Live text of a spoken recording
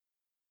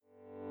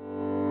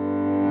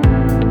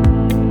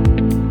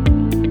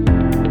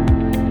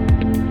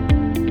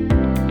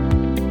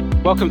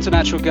Welcome to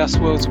Natural Gas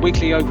World's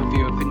weekly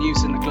overview of the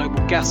news in the global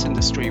gas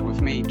industry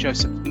with me,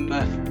 Joseph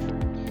Murphy.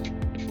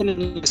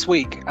 In this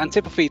week,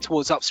 antipathy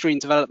towards upstream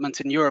development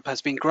in Europe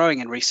has been growing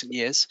in recent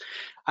years.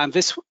 And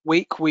this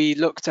week, we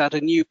looked at a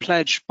new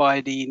pledge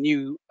by the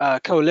new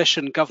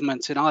coalition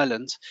government in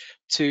Ireland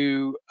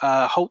to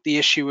halt the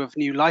issue of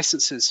new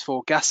licenses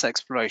for gas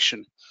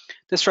exploration.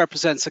 This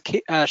represents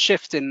a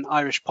shift in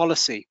Irish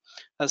policy,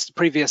 as the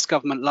previous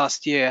government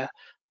last year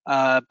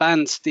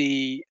banned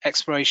the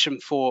exploration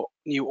for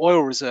new oil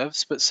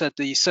reserves, but said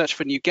the search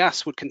for new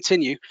gas would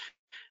continue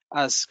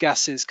as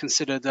gas is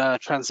considered a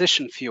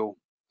transition fuel.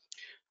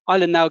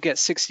 Ireland now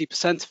gets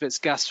 60% of its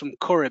gas from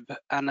Corrib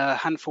and a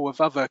handful of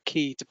other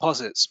key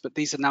deposits, but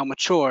these are now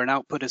mature and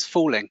output is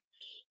falling.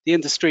 The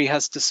industry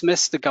has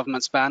dismissed the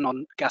government's ban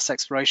on gas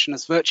exploration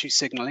as virtue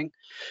signalling,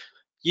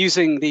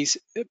 using these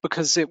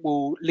because it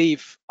will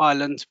leave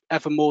Ireland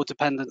ever more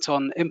dependent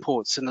on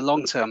imports in the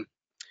long term.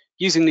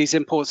 Using these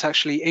imports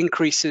actually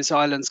increases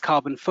Ireland's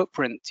carbon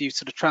footprint due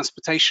to the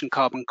transportation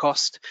carbon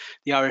cost,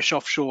 the Irish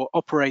Offshore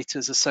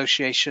Operators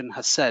Association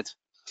has said.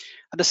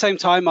 At the same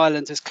time,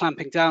 Ireland is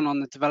clamping down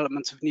on the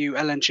development of new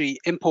LNG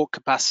import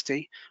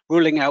capacity,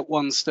 ruling out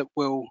ones that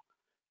will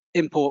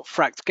import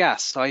fracked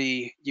gas,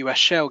 i.e. US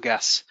shale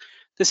gas.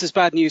 This is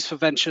bad news for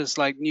ventures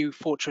like New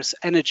Fortress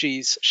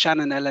Energy's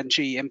Shannon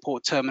LNG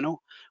import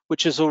terminal,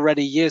 which is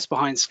already years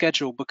behind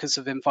schedule because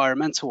of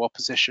environmental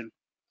opposition.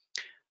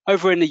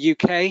 Over in the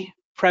UK,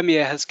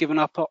 Premier has given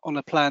up on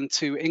a plan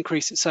to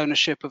increase its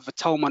ownership of the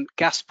Tolmont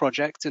gas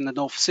project in the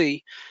North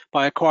Sea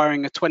by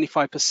acquiring a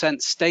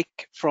 25%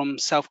 stake from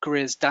South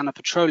Korea's Dana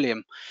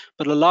Petroleum,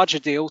 but a larger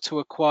deal to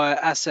acquire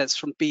assets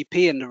from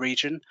BP in the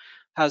region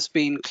has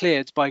been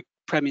cleared by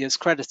Premier's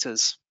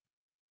creditors.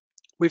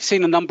 We've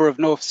seen a number of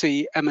North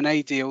Sea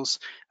M&A deals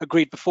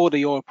agreed before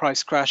the oil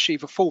price crash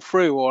either fall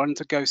through or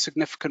undergo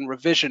significant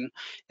revision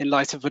in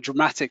light of a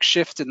dramatic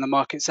shift in the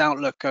market's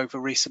outlook over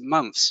recent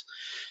months.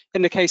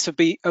 In the case of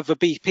a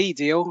BP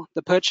deal,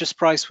 the purchase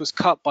price was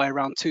cut by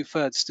around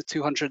 2/3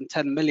 to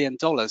 $210 million.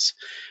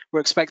 We're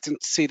expecting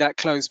to see that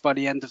close by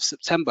the end of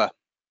September.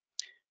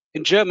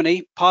 In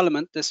Germany,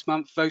 Parliament this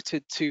month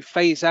voted to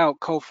phase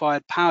out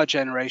coal-fired power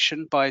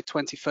generation by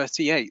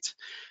 2038.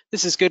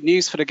 This is good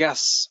news for the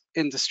gas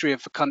industry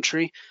of the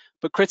country,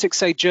 but critics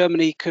say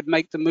Germany could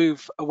make the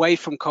move away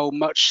from coal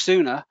much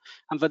sooner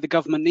and that the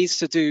government needs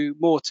to do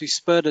more to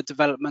spur the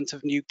development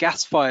of new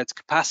gas-fired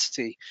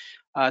capacity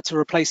to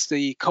replace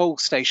the coal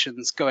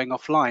stations going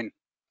offline.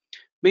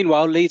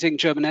 Meanwhile, leading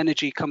German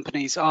energy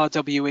companies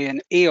RWE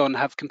and E.ON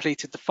have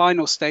completed the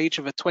final stage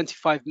of a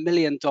 $25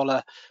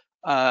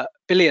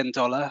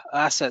 billion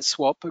asset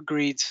swap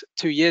agreed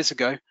 2 years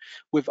ago,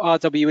 with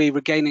RWE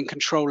regaining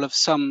control of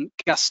some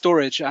gas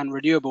storage and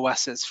renewable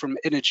assets from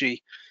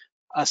Innogy,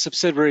 a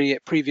subsidiary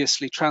it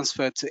previously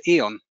transferred to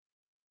E.ON.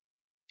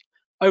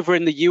 Over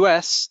in the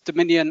US,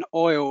 Dominion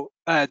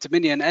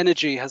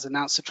Energy has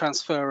announced a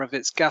transfer of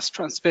its gas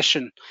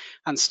transmission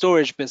and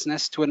storage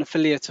business to an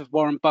affiliate of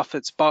Warren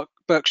Buffett's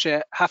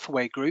Berkshire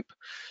Hathaway Group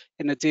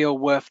in a deal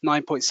worth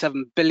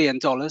 $9.7 billion,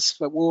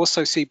 but we'll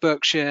also see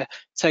Berkshire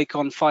take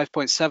on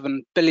 $5.7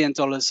 billion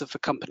of the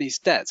company's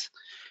debt.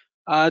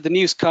 The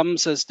news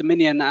comes as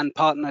Dominion and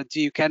partner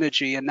Duke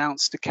Energy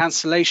announced the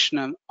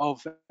cancellation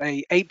of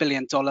a $8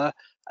 billion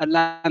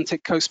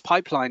Atlantic Coast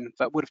pipeline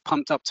that would have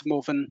pumped up to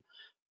more than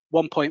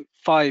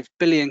 1.5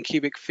 billion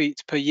cubic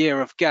feet per year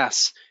of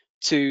gas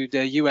to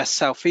the US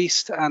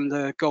Southeast and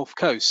the Gulf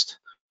Coast.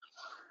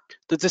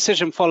 The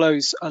decision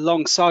follows a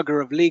long saga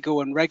of legal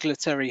and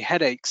regulatory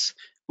headaches,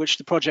 which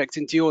the project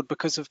endured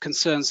because of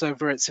concerns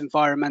over its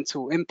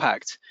environmental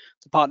impact.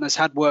 The partners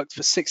had worked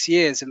for 6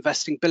 years,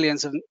 investing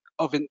billions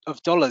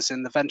of dollars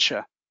in the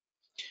venture.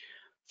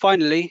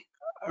 Finally,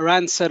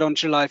 Iran said on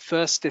July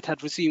 1st it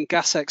had resumed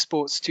gas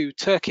exports to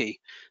Turkey.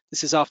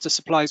 This is after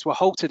supplies were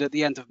halted at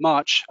the end of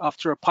March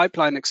after a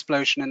pipeline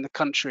explosion in the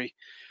country.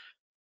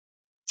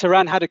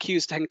 Tehran had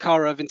accused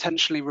Ankara of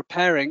intentionally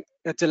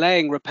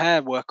delaying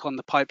repair work on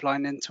the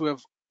pipeline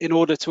in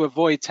order to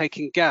avoid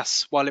taking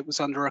gas while it was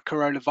under a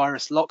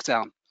coronavirus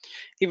lockdown.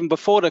 Even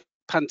before the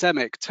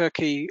pandemic,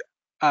 Turkey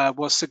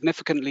was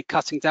significantly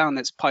cutting down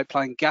its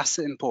pipeline gas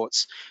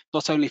imports,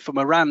 not only from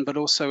Iran, but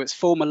also its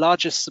former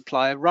largest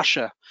supplier,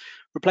 Russia.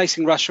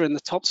 Replacing Russia in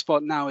the top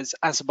spot now is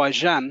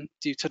Azerbaijan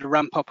due to the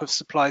ramp up of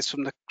supplies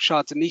from the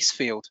Shah Deniz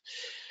field.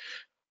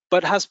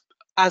 But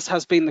as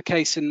has been the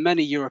case in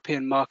many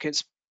European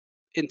markets,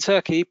 in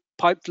Turkey,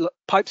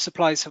 pipe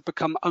supplies have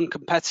become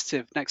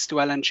uncompetitive next to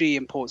LNG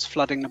imports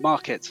flooding the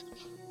market.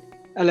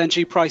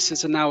 LNG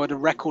prices are now at a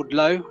record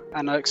low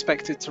and are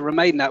expected to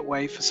remain that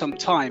way for some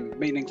time,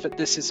 meaning that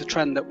this is a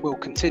trend that will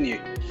continue.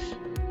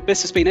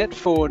 This has been it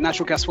for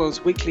Natural Gas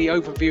World's weekly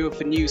overview of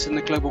the news in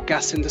the global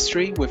gas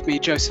industry with me,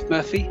 Joseph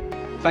Murphy.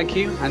 Thank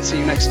you and see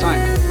you next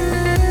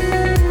time.